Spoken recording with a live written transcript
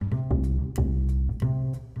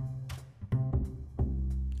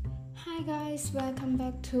Hi guys, welcome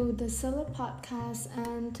back to the Solo Podcast,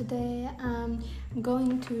 and today I'm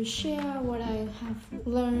going to share what I have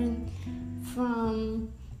learned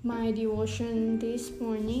from my devotion this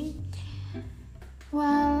morning.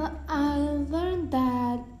 Well, I learned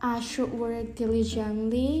that I should work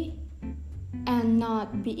diligently and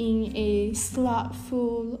not being a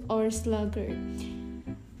slothful or sluggard.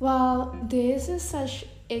 Well, this is such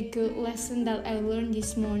a good lesson that I learned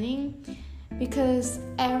this morning because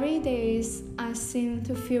every day I seem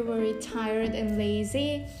to feel very tired and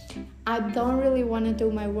lazy. I don't really want to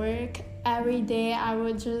do my work. Every day I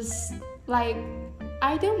would just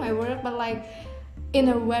I do my work, but in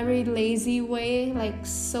a very lazy way,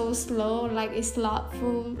 so slow, like a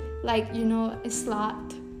slothful, a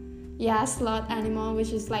sloth. Yeah, sloth animal,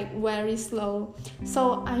 which is very slow.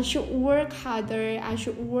 So I should work harder. I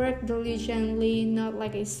should work diligently, not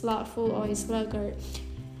like a slothful or a sluggard.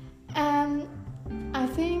 And I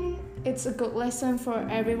think it's a good lesson for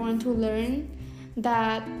everyone to learn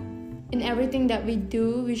that in everything that we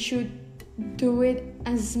do, we should do it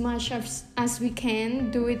as much as we can,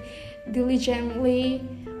 do it diligently,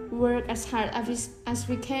 work as hard as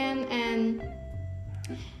we can. And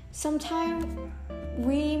sometimes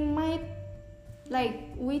we might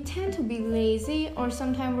we tend to be lazy, or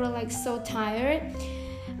sometimes we're so tired,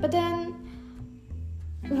 but then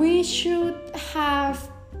we should have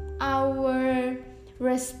our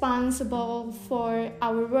responsible for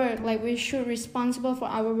our work. We should responsible for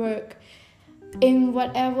our work in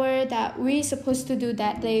whatever that we supposed to do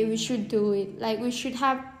that day. We should do it. We should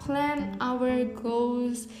have planned our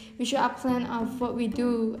goals. We should have planned of what we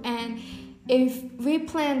do. And if we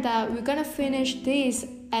plan that we're gonna finish this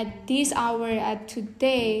at this hour at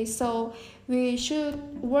today, so we should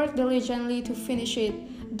work diligently to finish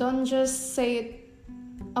it. Don't just say,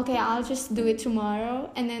 okay, I'll just do it tomorrow,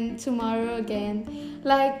 and then tomorrow again.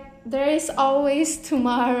 There is always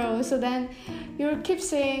tomorrow. So then you keep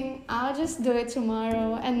saying, I'll just do it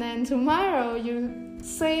tomorrow, and then tomorrow you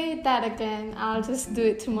say that again, I'll just do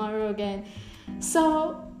it tomorrow again.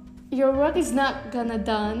 So your work is not gonna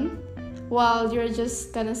done while you're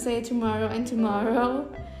just gonna say tomorrow and tomorrow.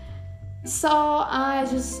 So I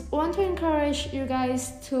just want to encourage you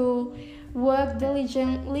guys to work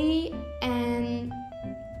diligently and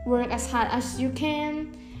work as hard as you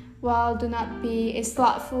can, while do not be a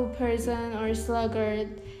slothful person or a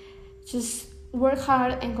sluggard. Just work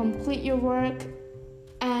hard and complete your work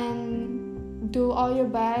and do all your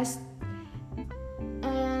best,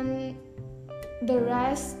 and the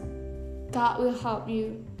rest God will help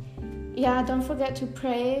you. Yeah, don't forget to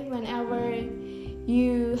pray whenever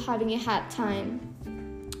you having a hard time.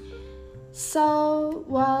 So,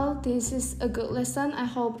 this is a good lesson. I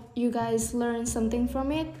hope you guys learned something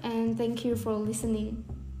from it, and thank you for listening.